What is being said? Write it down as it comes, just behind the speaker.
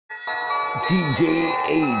DJ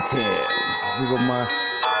A-Town. We got my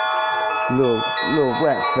little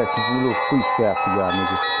rap session, a little freestyle for y'all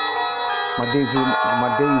niggas. My days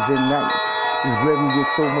and nights is blurry with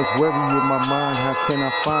so much worry in my mind. How can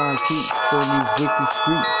I find peace on these wicked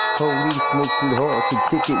streets? Police makes it hard to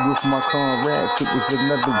kick it with my comrades. It was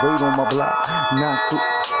another raid on my block. Knocked it.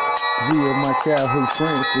 3 of my childhood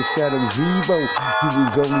friends, they shot him Zebo. He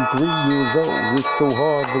was only 3 years old. It's so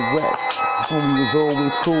hard to rest. Homie was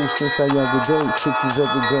always cool since our younger days. Pictures of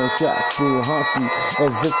the gunshot still haunts me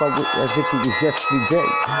as if it was yesterday.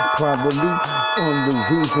 Probably on the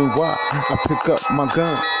reason why I pick up my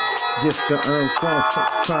gun. Just to earn funds,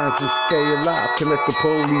 trying to stay alive. Can let the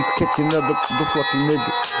police catch another fucking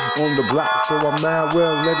nigga on the block. So I might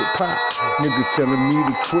well let it pop. Niggas telling me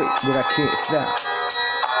to quit, but I can't stop.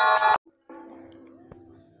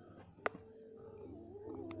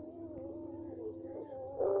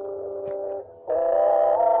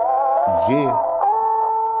 Yeah,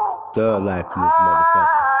 thug life in this motherfucker.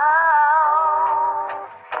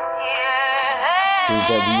 Things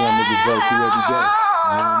that the young niggas go through every day.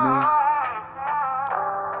 You know what I mean?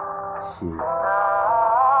 Shit.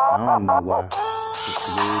 I don't know why. It's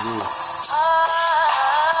the way it is.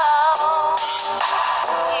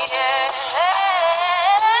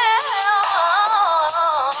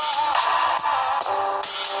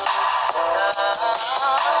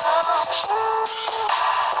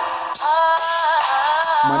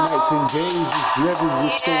 My nights and days is blurry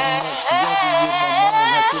with so much worry in my mind.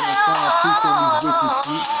 I couldn't find peace on these wicked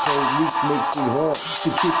streets. Police makes it hard to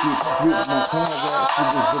kick it with my comrades. It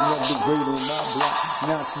was another raid on my block.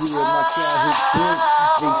 Now 3 of my childhood friends,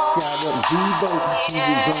 they shot up Zebo. He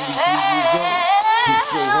was only 3 years old. It's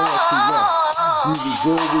so hard to rest. We was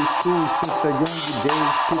always cool since our younger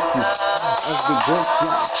days. Pictures of the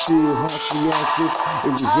gunshot still haunt me as if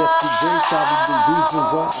it was yesterday. Probably the reason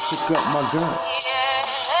why I took up my gun.